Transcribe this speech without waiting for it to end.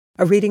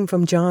A reading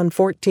from John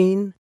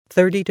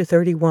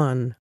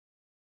 14:30-31.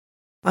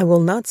 I will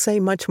not say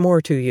much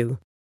more to you,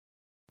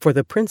 for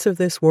the prince of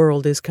this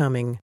world is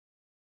coming.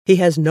 He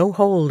has no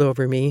hold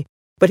over me,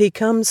 but he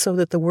comes so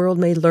that the world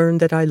may learn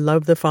that I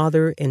love the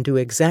Father and do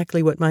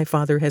exactly what my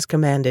Father has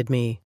commanded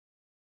me.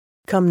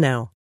 Come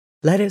now,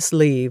 let us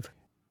leave.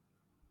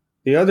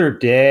 The other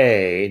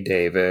day,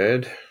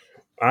 David,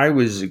 I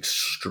was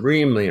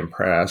extremely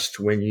impressed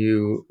when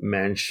you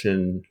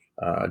mentioned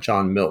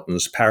John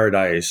Milton's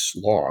Paradise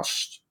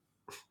Lost.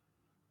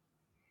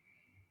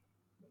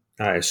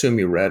 I assume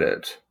you read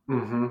it.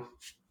 Mm-hmm.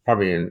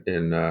 Probably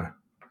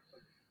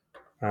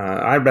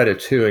I read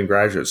it too in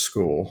graduate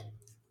school.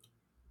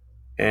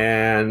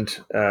 And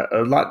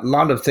a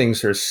lot of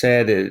things are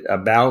said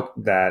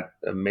about that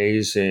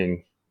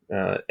amazing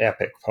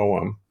epic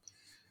poem.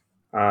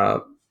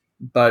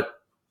 But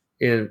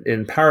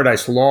in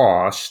Paradise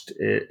Lost,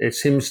 it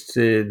seems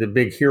the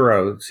big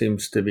hero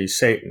seems to be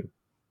Satan.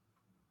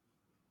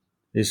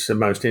 He's the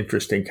most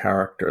interesting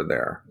character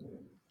there.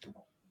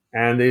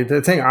 And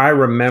the thing I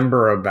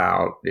remember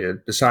about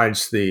it,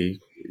 besides the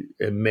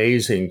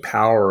amazing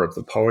power of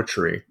the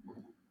poetry,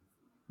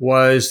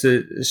 was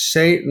that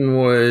Satan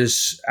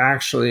was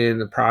actually in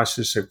the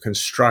process of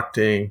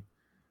constructing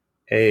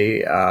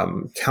a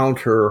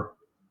counter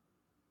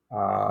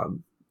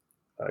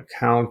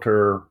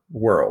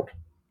world,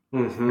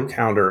 a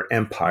counter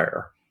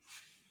empire,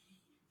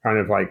 kind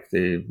of like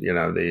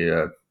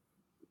the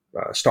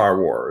Star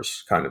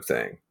Wars kind of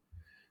thing.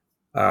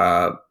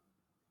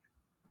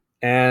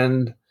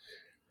 And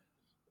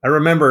I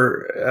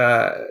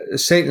remember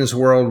Satan's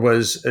world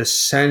was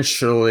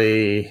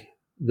essentially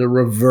the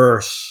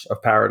reverse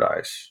of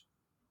paradise.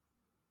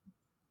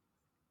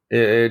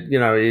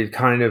 It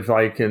kind of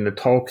like in the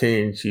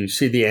Tolkien's, you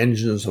see the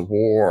engines of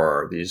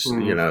war, and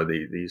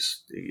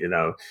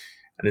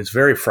it's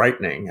very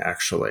frightening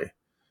actually.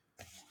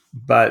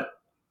 But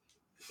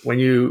when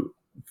you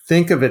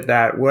think of it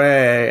that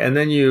way, and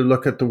then you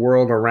look at the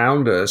world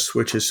around us,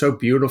 which is so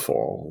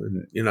beautiful,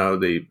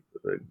 the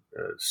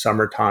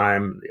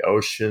summertime, the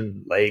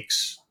ocean,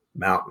 lakes,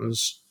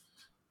 mountains,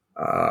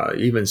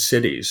 even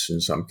cities in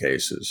some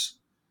cases.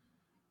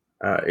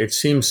 It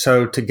seems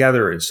so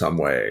together in some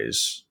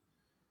ways.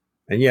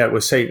 And yet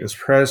with Satan's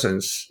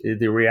presence,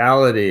 the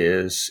reality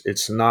is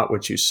it's not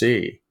what you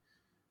see.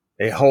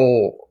 A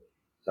whole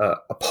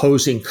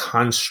opposing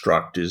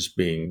construct is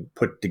being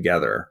put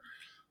together.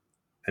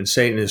 And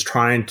Satan is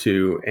trying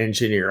to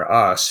engineer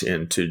us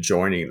into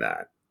joining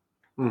that.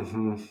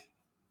 Mm-hmm.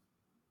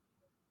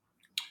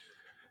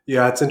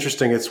 Yeah, it's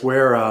interesting. It's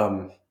where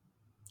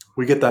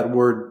we get that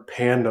word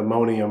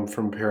pandemonium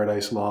from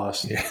Paradise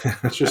Lost. Yeah,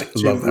 it's just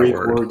two Greek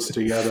words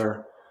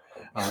together.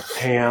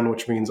 Pan,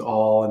 which means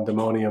all, and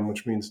demonium,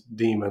 which means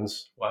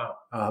demons. Wow.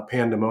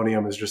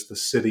 Pandemonium is just the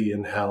city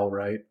in hell,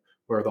 right,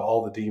 where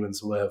all the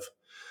demons live.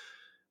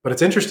 But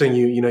it's interesting,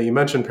 you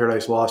mentioned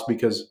Paradise Lost,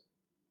 because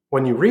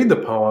when you read the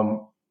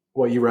poem,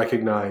 what you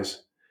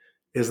recognize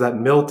is that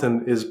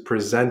Milton is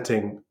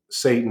presenting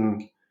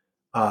Satan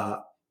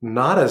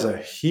not as a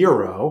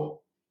hero,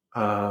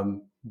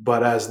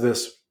 but as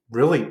this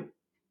really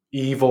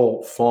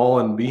evil,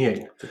 fallen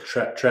being. It's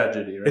a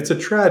tragedy, right? It's a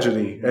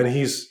tragedy, and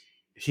he's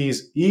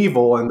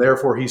evil, and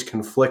therefore he's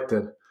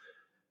conflicted.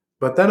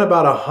 But then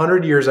about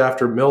 100 years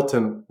after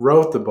Milton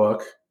wrote the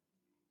book,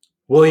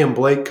 William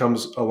Blake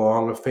comes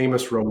along, a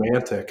famous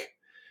romantic,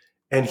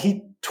 and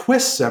he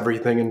twists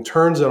everything and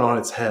turns it on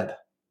its head.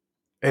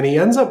 And he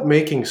ends up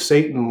making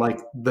Satan like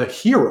the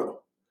hero.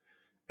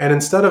 And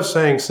instead of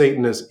saying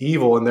Satan is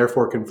evil and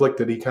therefore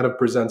conflicted, he kind of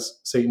presents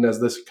Satan as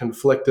this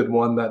conflicted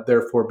one that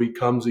therefore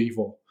becomes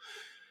evil.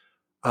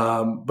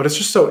 But it's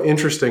just so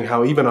interesting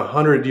how even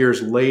 100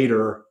 years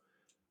later,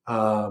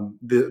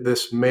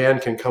 this man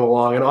can come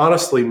along. And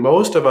honestly,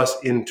 most of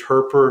us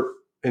interpret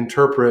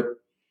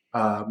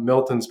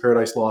Milton's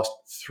Paradise Lost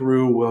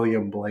through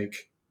William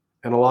Blake.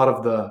 And a lot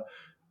of the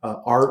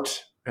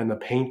art and the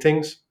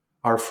paintings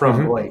are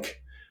from Blake,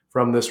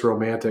 from this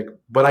romantic.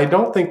 But I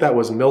don't think that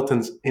was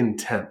Milton's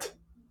intent.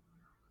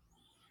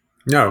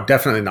 No,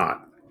 definitely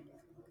not.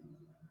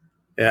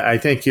 I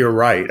think you're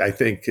right. I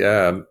think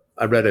I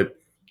read a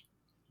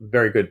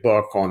very good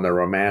book on the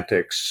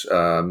Romantics.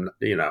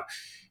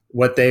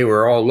 What they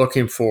were all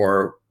looking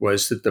for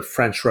was that the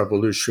French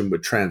Revolution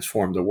would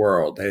transform the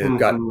world. They had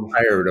gotten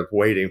tired of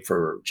waiting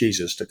for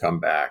Jesus to come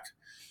back,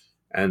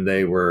 and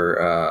they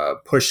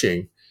were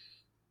pushing.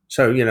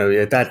 So,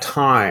 at that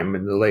time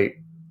in the late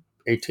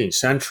 18th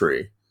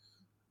century,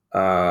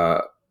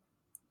 and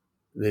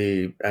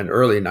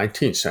early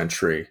 19th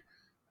century,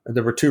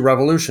 there were two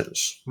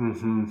revolutions.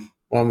 Mm-hmm.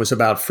 One was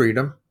about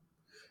freedom,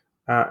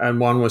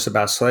 and one was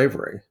about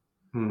slavery.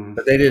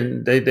 But they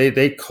didn't.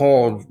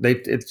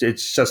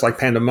 It's just like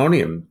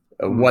pandemonium.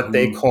 What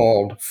they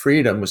called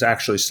freedom was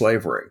actually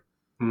slavery.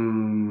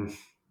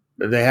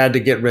 They had to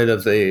get rid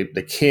of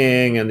the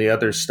king and the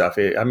other stuff.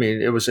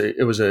 It was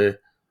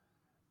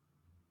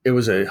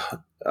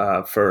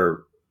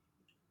for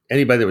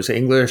anybody that was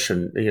English,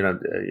 and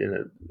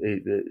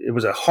it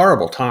was a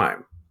horrible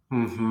time.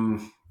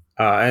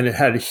 and it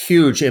had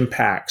huge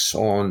impacts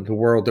on the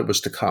world that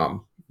was to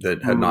come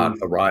that had not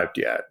arrived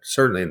yet,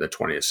 certainly in the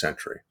 20th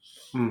century.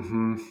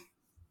 Mm-hmm.